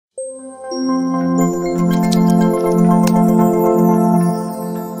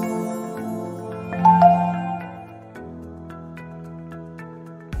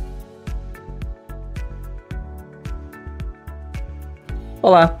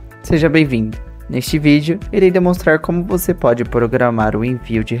Olá, seja bem-vindo. Neste vídeo, irei demonstrar como você pode programar o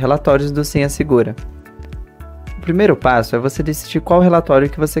envio de relatórios do senhasegura. O primeiro passo é você decidir qual relatório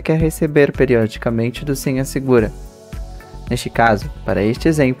que você quer receber periodicamente do senhasegura. Neste caso, para este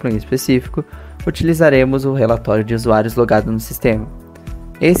exemplo em específico, utilizaremos o relatório de usuários logado no sistema.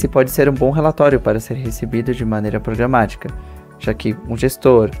 Esse pode ser um bom relatório para ser recebido de maneira programática, já que um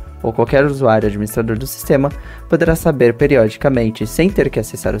gestor ou qualquer usuário administrador do sistema poderá saber periodicamente, sem ter que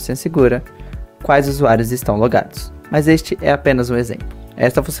acessar o senhasegura, quais usuários estão logados. Mas este é apenas um exemplo.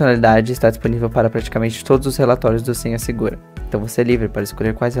 Esta funcionalidade está disponível para praticamente todos os relatórios do senhasegura, então você é livre para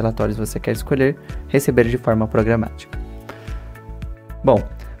escolher quais relatórios você quer receber de forma programática. Bom,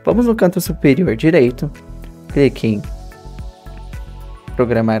 vamos no canto superior direito, clique em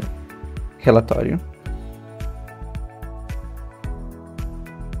programar relatório.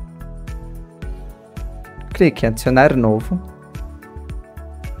 Clique em adicionar novo.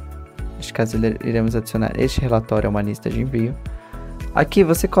 Neste caso, iremos adicionar este relatório a uma lista de envio. Aqui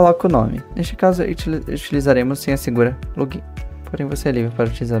você coloca o nome. Neste caso, utilizaremos senhasegura login. Porém, você é livre para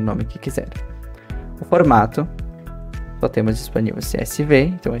utilizar o nome que quiser. O formato, só temos disponível CSV,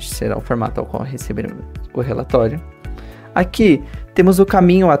 então este será o formato ao qual receberemos o relatório. Aqui temos o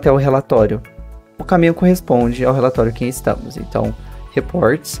caminho até o relatório. O caminho corresponde ao relatório que estamos. Então,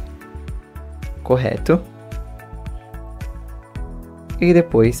 reports, correto. E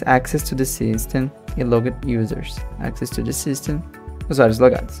depois, Access to the System e Logged Users. Access to the System, usuários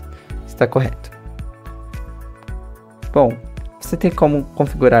logados. Está correto. Bom, você tem como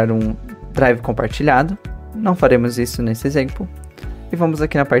configurar um drive compartilhado. Não faremos isso nesse exemplo. E vamos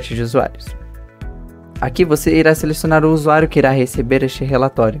aqui na parte de usuários. Aqui você irá selecionar o usuário que irá receber este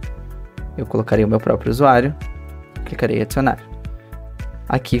relatório. Eu colocarei o meu próprio usuário. Clicarei em adicionar.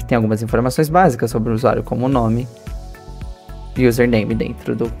 Aqui tem algumas informações básicas sobre o usuário, como o nome, username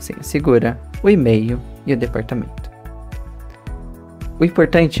dentro do senhasegura, o e-mail e o departamento. O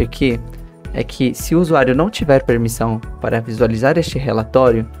importante aqui é que se o usuário não tiver permissão para visualizar este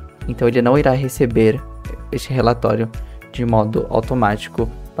relatório, então ele não irá receber este relatório de modo automático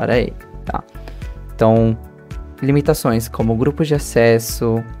para ele, tá? Então, limitações como grupos de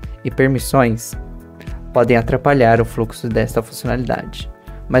acesso e permissões podem atrapalhar o fluxo desta funcionalidade,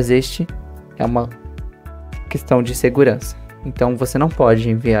 mas este é uma questão de segurança. Então, você não pode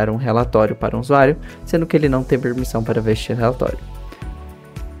enviar um relatório para um usuário, sendo que ele não tem permissão para ver este relatório.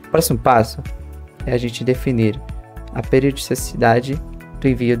 O próximo passo é a gente definir a periodicidade do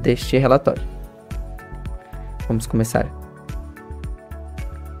envio deste relatório. Vamos começar.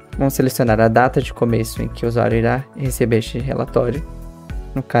 Vamos selecionar a data de começo em que o usuário irá receber este relatório.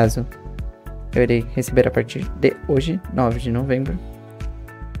 No caso, eu irei receber a partir de hoje, 9 de novembro.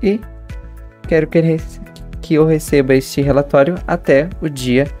 E quero que eu receba este relatório até o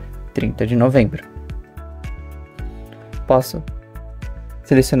dia 30 de novembro. Posso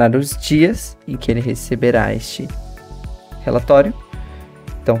selecionar os dias em que ele receberá este relatório.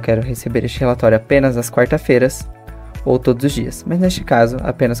 Então, quero receber este relatório apenas às quarta-feiras ou todos os dias, mas neste caso,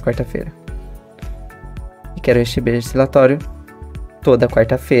 apenas quarta-feira. E quero receber este relatório toda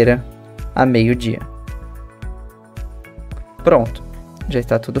quarta-feira, a meio-dia. Pronto, já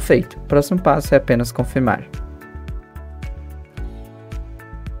está tudo feito. O próximo passo é apenas confirmar.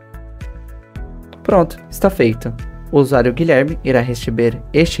 Pronto, está feito. O usuário Guilherme irá receber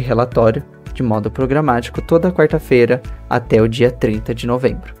este relatório de modo programático toda quarta-feira até o dia 30 de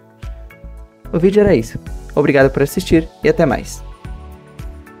novembro. O vídeo era isso. Obrigado por assistir e até mais.